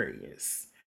Sagittarius.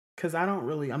 Cause I'm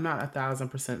not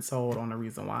 1,000% sold on the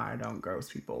reason why I don't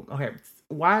ghost people. Okay,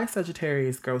 why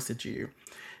Sagittarius ghosted you?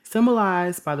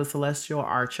 Symbolized by the celestial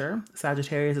archer,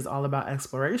 Sagittarius is all about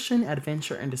exploration,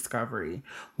 adventure, and discovery.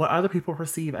 What other people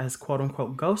perceive as quote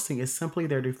unquote ghosting is simply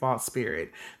their default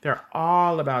spirit. They're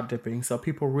all about dipping, so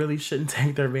people really shouldn't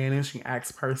take their vanishing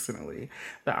acts personally.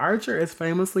 The archer is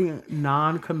famously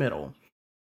non committal.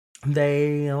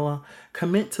 They'll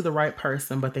commit to the right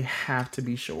person, but they have to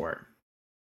be sure.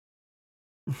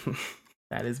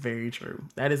 That is very true.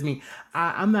 That is me.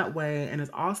 I'm that way, and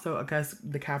it's also, I guess,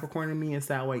 the Capricorn in me is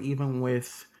that way, even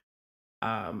with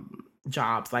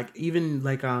jobs, like even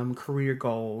like career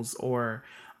goals or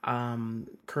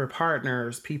career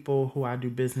partners, people who I do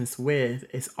business with.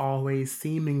 It's always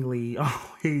seemingly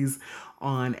always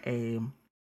on a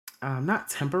not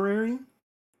temporary,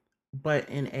 but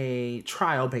in a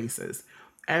trial basis.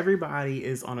 Everybody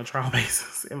is on a trial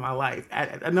basis in my life.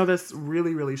 I know that's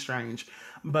really, really strange,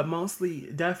 but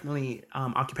mostly, definitely,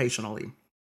 occupationally.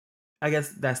 I guess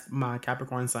that's my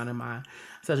Capricorn sun and my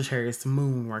Sagittarius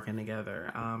moon working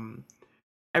together.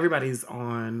 Everybody's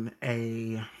on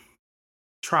a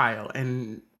trial,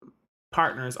 and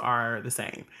partners are the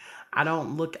same. I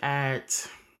don't look at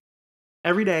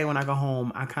every day when I go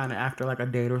home. I kind of, after like a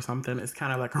date or something, it's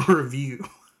kind of like a review.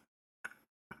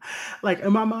 Like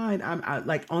in my mind,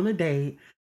 like on a date,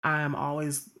 I'm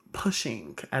always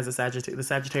pushing as a Sagittarius, the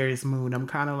Sagittarius moon. I'm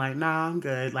kind of like, nah, I'm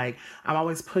good. Like I'm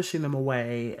always pushing them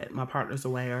away, my partners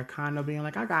away, or kind of being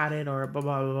like, I got it, or blah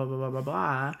blah blah blah blah blah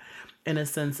blah, in a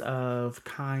sense of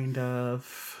kind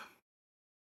of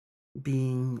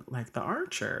being like the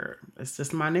archer. It's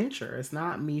just my nature. It's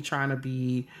not me trying to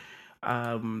be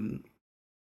um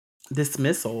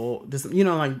dismissal.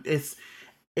 Like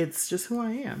it's just who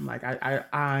I am. Like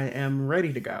I am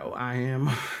ready to go. I am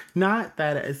not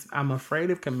that I'm afraid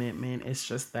of commitment. It's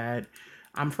just that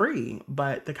I'm free.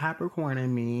 But the Capricorn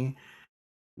in me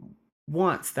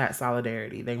wants that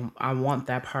solidarity. I want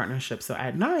that partnership. So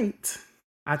at night,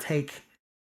 I take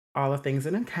all the things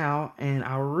in account and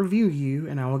I will review you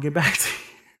and I will get back to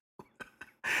you.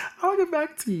 I'll get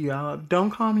back to you.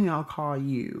 Don't call me, I'll call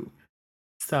you.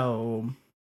 So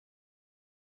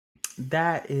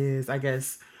that is, I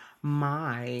guess,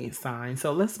 my sign.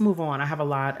 So let's move on. I have a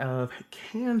lot of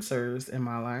cancers in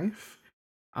my life.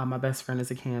 My best friend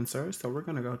is a cancer, so we're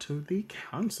gonna go to the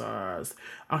cancers.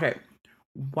 Okay,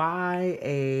 why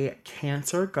a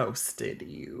cancer ghosted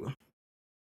you?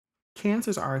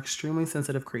 Cancers are extremely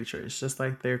sensitive creatures, just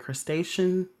like their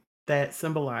crustacean that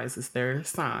symbolizes their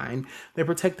sign. They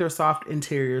protect their soft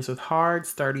interiors with hard,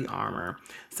 sturdy armor.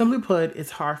 Simply put,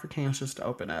 it's hard for cancers to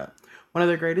open up. One of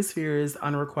their greatest fears is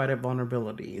unrequited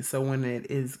vulnerability. So when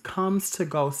comes to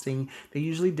ghosting, they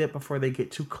usually dip before they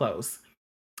get too close.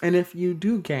 And if you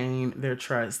do gain their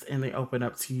trust and they open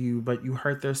up to you, but you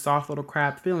hurt their soft little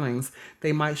crab feelings,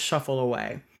 they might shuffle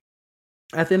away.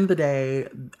 At the end of the day,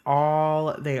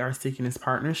 all they are seeking is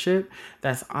partnership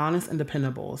that's honest and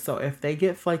dependable. So if they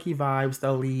get flaky vibes,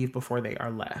 they'll leave before they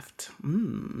are left.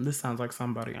 This sounds like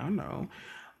somebody I know.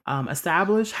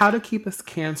 Establish how to keep a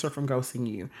cancer from ghosting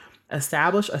you.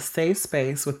 Establish a safe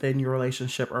space within your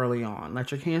relationship early on.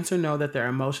 Let your cancer know that their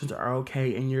emotions are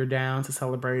okay and you're down to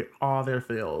celebrate all their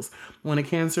feels. When a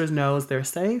cancer knows they're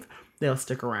safe, they'll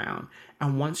stick around.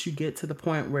 And once you get to the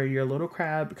point where your little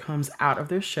crab comes out of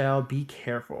their shell, be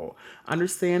careful.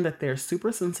 Understand that they're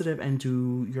super sensitive and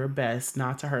do your best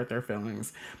not to hurt their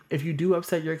feelings. If you do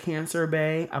upset your cancer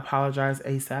bae, apologize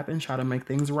ASAP and try to make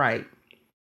things right.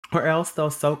 or else they'll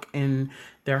soak in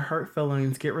their hurt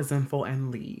feelings, get resentful,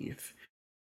 and leave.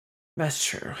 That's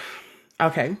true.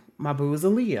 Okay, my boo is a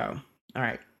Leo. All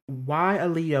right. Why a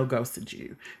Leo ghosted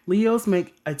you? Leos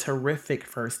make a terrific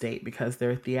first date because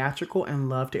they're theatrical and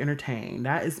love to entertain.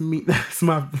 That is me. That's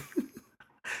my.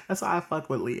 That's why I fuck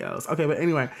with Leos. Okay, but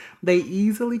anyway, they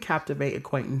easily captivate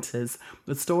acquaintances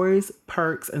with stories,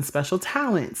 perks, and special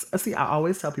talents. See, I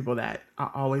always tell people that. I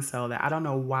always tell that. I don't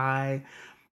know why.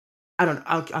 I don't.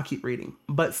 I'll keep reading.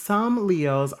 But some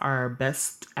Leos are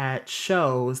best at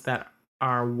shows that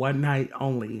are one night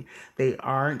only. They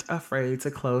aren't afraid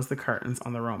to close the curtains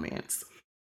on the romance.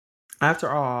 After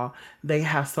all, they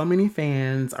have so many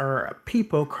fans or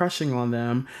people crushing on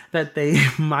them that they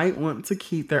might want to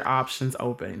keep their options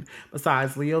open.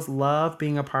 Besides, Leos love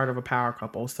being a part of a power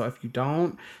couple, so if you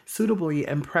don't suitably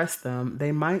impress them,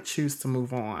 they might choose to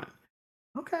move on.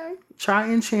 Okay. Try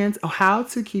enchant how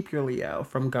to keep your Leo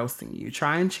from ghosting you.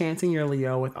 Try enchanting your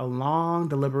Leo with a long,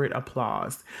 deliberate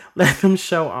applause. Let them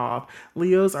show off.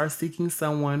 Leos are seeking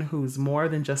someone who's more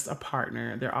than just a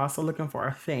partner. They're also looking for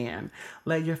a fan.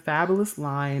 Let your fabulous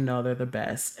lion know they're the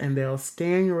best, and they'll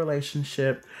stay in your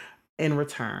relationship in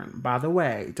return. By the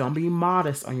way, don't be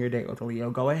modest on your date with a Leo.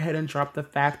 Go ahead and drop the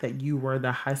fact that you were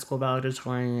the high school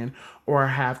valedictorian or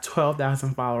have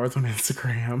 12,000 followers on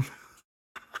Instagram.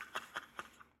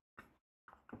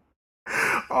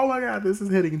 Oh my God, this is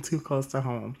hitting too close to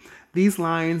home. These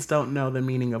lions don't know the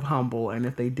meaning of humble, and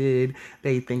if they did,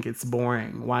 they think it's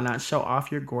boring. Why not show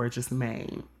off your gorgeous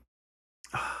mane?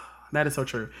 That is so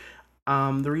true.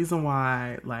 The reason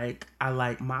why I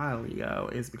like my Leo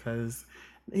is because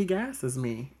he gasses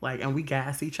me. And we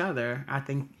gas each other. I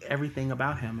think everything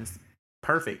about him is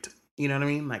perfect. You know what I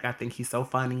mean? I think he's so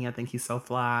funny. I think he's so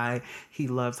fly. He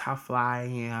loves how fly I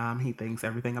am. He thinks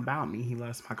everything about me. He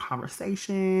loves my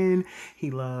conversation.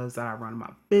 He loves that I run my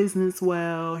business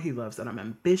well. He loves that I'm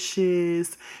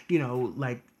ambitious.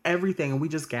 Everything. And we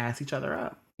just gas each other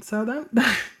up. So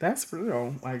that's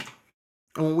real.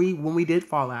 When we did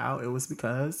fall out, it was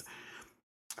because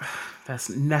that's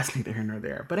neither here nor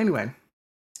there. But anyway,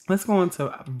 let's go on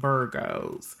to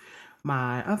Virgos.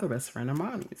 My other best friend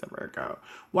Amani is a Virgo.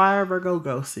 Why are Virgo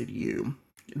ghosted you?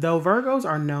 Though Virgos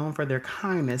are known for their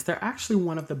kindness, they're actually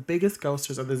one of the biggest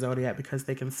ghosters of the zodiac because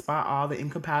they can spot all the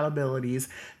incompatibilities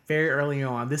very early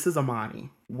on. This is Amani.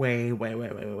 Way, way,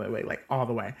 way, way, way, way, way, all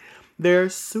the way. They're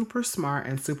super smart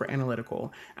and super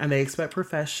analytical, and they expect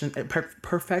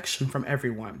perfection from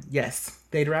everyone. Yes,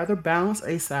 they'd rather bounce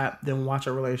ASAP than watch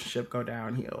a relationship go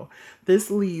downhill.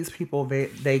 This leaves people,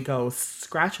 they go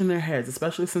scratching their heads,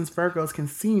 especially since Virgos can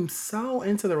seem so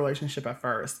into the relationship at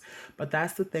first. But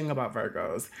that's the thing about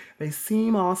Virgos. They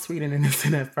seem all sweet and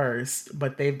innocent at first,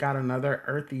 but they've got another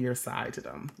earthier side to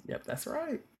them. Yep, that's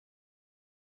right.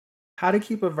 How to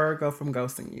keep a Virgo from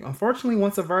ghosting you. Unfortunately,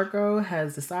 once a Virgo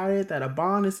has decided that a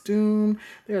bond is doomed,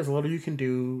 there's little you can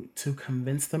do to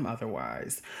convince them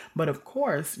otherwise. But of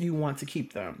course, you want to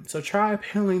keep them. So try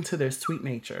appealing to their sweet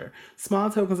nature. Small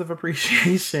tokens of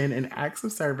appreciation and acts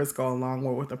of service go a long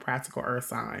way with a practical earth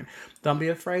sign. Don't be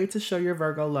afraid to show your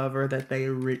Virgo lover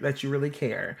that you really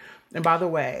care. And by the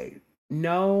way,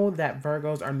 know that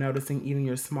Virgos are noticing even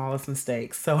your smallest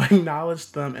mistakes, so acknowledge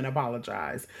them and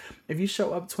apologize. If you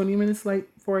show up 20 minutes late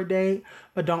for a date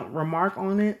but don't remark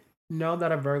on it, know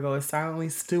that a Virgo is silently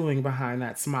stewing behind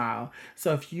that smile.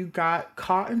 So if you got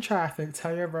caught in traffic,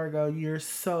 tell your Virgo you're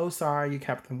so sorry you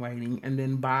kept them waiting and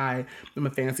then buy them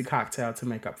a fancy cocktail to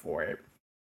make up for it.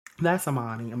 That's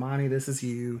Amani. Amani, this is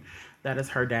you. That is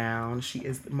her down. She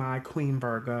is my queen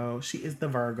Virgo. She is the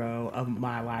Virgo of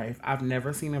my life. I've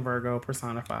never seen a Virgo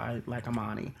personified like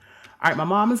Amani. All right, my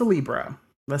mom is a Libra.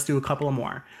 Let's do a couple of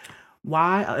more.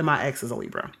 Why, and my ex is a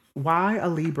Libra. Why a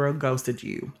Libra ghosted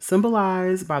you?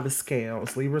 Symbolized by the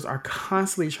scales, Libras are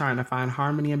constantly trying to find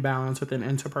harmony and balance within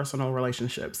interpersonal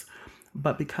relationships.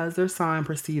 But because their sign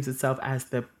perceives itself as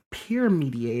the peer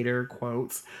mediator,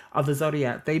 quotes, of the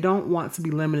zodiac, they don't want to be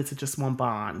limited to just one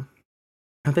bond.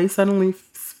 If they suddenly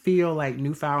feel like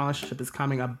newfound relationship is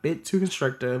coming a bit too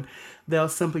constrictive, they'll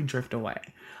simply drift away.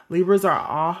 Libras are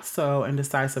also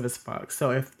indecisive as fuck. So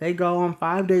if they go on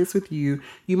 5 dates with you,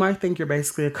 you might think you're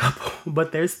basically a couple,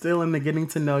 but they're still in the getting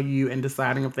to know you and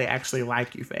deciding if they actually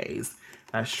like you phase.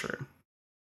 That's true.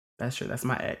 That's true. That's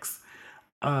my ex.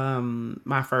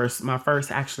 My first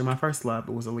love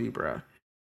was a Libra.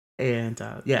 And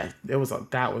yeah, that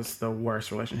was the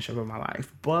worst relationship of my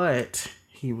life. But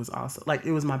he was also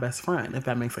it was my best friend, if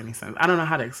that makes any sense. I don't know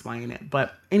how to explain it,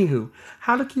 but anywho,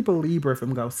 how to keep a Libra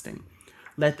from ghosting.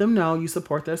 Let them know you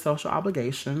support their social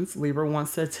obligations. Libra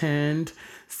wants to attend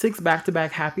 6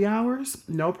 back-to-back happy hours.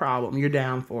 No problem. You're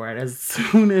down for it. As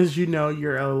soon as you know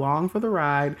you're along for the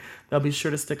ride, they'll be sure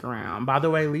to stick around. By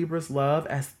the way, Libras love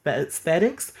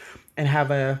aesthetics and have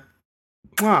a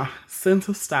sense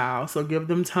of style, so give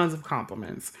them tons of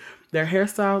compliments. Their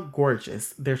hairstyle,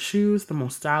 gorgeous. Their shoes, the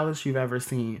most stylish you've ever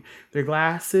seen. Their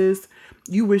glasses,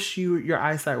 you wish your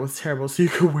eyesight was terrible so you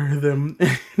could wear them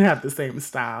and have the same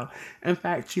style. In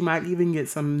fact, you might even get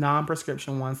some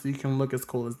non-prescription ones so you can look as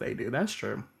cool as they do. That's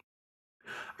true.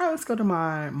 All right, let's go to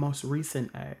my most recent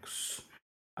ex,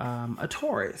 a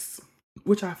Taurus,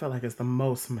 which I feel like is the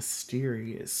most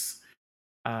mysterious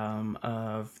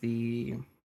of the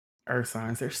earth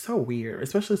signs. They're so weird,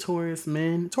 especially Taurus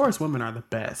men. Taurus women are the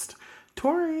best.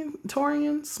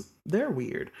 Taurians, they're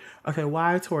weird. Okay,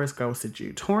 why Taurus ghosted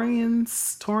you?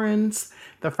 Taurans,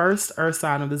 the first earth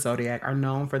sign of the zodiac, are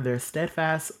known for their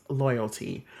steadfast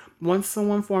loyalty. Once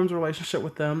someone forms a relationship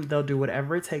with them, they'll do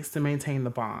whatever it takes to maintain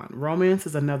the bond. Romance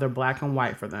is another black and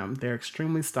white for them. They're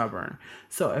extremely stubborn.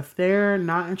 So if they're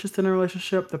not interested in a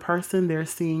relationship, the person they're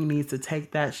seeing needs to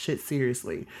take that shit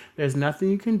seriously. There's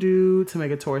nothing you can do to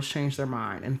make a Taurus change their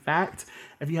mind. In fact,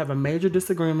 if you have a major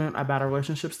disagreement about a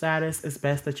relationship status, it's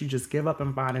best that you just give up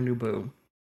and find a new boo.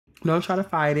 Don't try to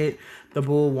fight it. The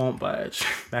bull won't budge.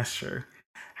 That's true.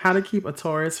 How to keep a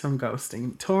Taurus from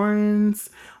ghosting. Taurans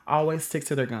always stick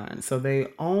to their guns. So they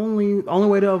only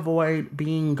way to avoid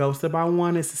being ghosted by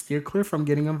one is to steer clear from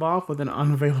getting involved with an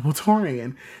unavailable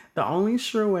Taurian. The only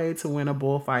sure way to win a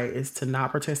bullfight is to not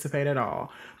participate at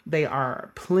all. There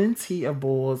are plenty of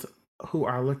bulls who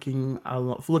are looking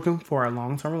for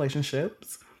long-term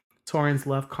relationships. Taurans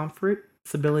love comfort,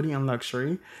 stability, and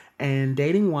luxury, and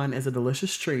dating one is a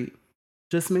delicious treat.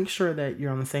 Just make sure that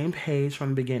you're on the same page from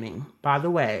the beginning. By the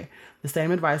way, the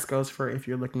same advice goes for if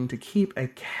you're looking to keep a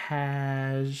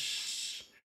cash.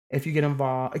 If you get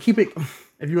involved, keep it.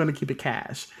 If you want to keep it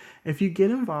cash. If you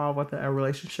get involved with a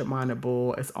relationship-minded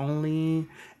bull, it'll only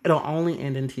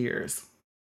end in tears.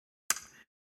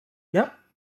 Yep.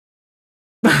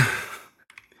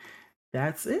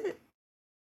 That's it.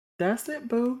 That's it,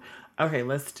 boo. Okay,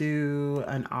 let's do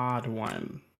an odd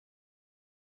one.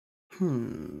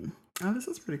 Oh, this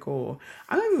is pretty cool.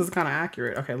 I think this is kind of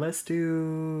accurate. Okay, let's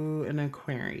do an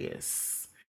Aquarius.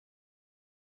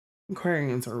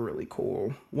 Aquarians are really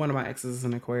cool. One of my exes is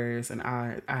an Aquarius, and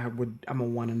I'm a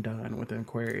one and done with an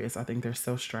Aquarius. I think they're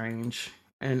so strange.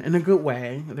 And in a good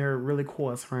way. They're really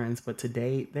cool as friends, but to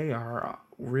date, they are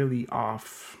really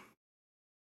off.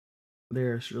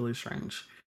 They're really strange.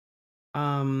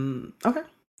 Okay.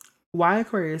 Why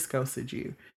Aquarius ghosted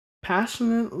you?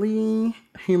 Passionately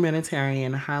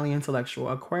humanitarian, highly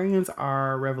intellectual, Aquarians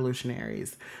are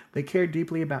revolutionaries. They care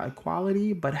deeply about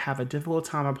equality, but have a difficult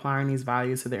time applying these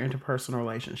values to their interpersonal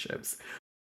relationships.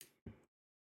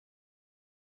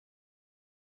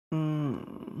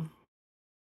 Mm.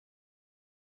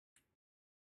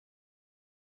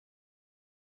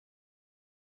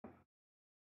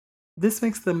 This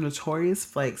makes them notorious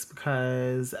flakes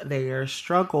because they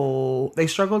struggle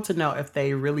to know if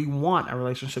they really want a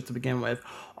relationship to begin with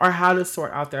or how to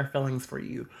sort out their feelings for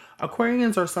you.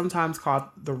 Aquarians are sometimes called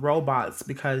the robots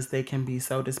because they can be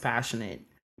so dispassionate.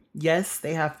 Yes,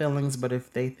 they have feelings, but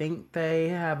if they think they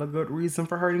have a good reason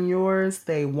for hurting yours,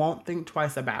 they won't think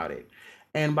twice about it.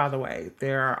 And by the way,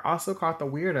 they're also called the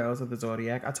weirdos of the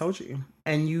zodiac. I told you.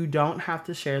 And you don't have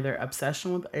to share their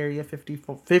obsession with Area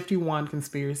 51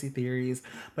 conspiracy theories,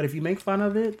 but if you make fun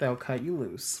of it, they'll cut you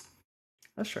loose.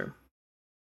 That's true.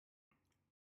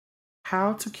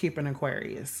 How to keep an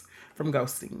Aquarius from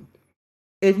ghosting.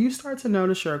 If you start to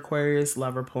notice your Aquarius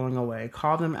lover pulling away,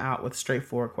 call them out with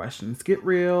straightforward questions. Get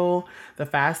real. The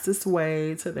fastest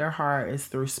way to their heart is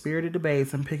through spirited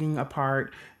debates and picking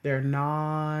apart their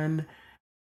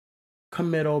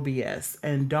committal BS,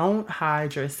 and don't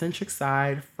hide your eccentric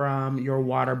side from your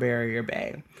water barrier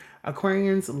bae.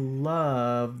 Aquarians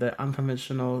love the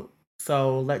unconventional,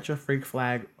 so let your freak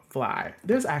flag fly.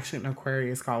 There's actually an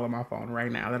Aquarius call on my phone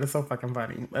right now. That is so fucking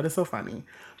funny. That is so funny.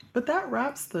 But that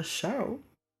wraps the show.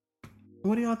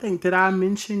 What do y'all think? Did I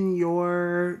mention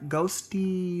your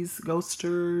ghosters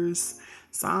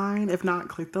sign? If not,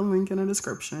 click the link in the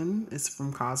description. It's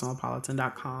from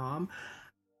cosmopolitan.com.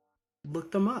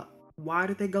 Look them up. Why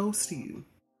did they ghost you?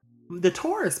 The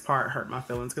Taurus part hurt my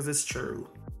feelings because it's true.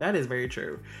 That is very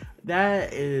true.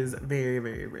 That is very,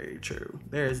 very, very true.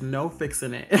 There is no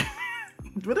fixing it.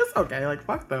 But it's okay. Like,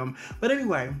 fuck them. But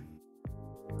anyway,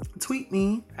 tweet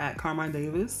me at Carmine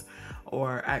Davis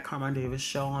or at Carmine Davis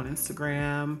Show on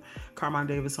Instagram, Carmine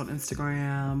Davis on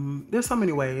Instagram. There's so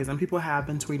many ways, and people have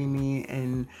been tweeting me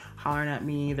and hollering at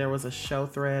me. There was a show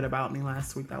thread about me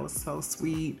last week that was so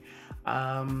sweet.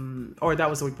 Or that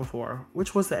was the week before,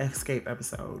 which was the Escape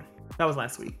episode. That was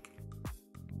last week.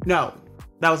 No,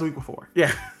 that was the week before.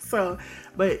 Yeah. So,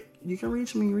 but you can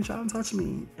reach out and touch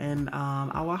me, and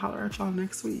I will holler at y'all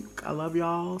next week. I love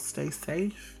y'all. Stay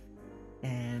safe.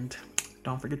 And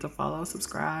don't forget to follow,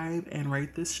 subscribe, and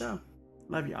rate this show.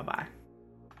 Love y'all. Bye.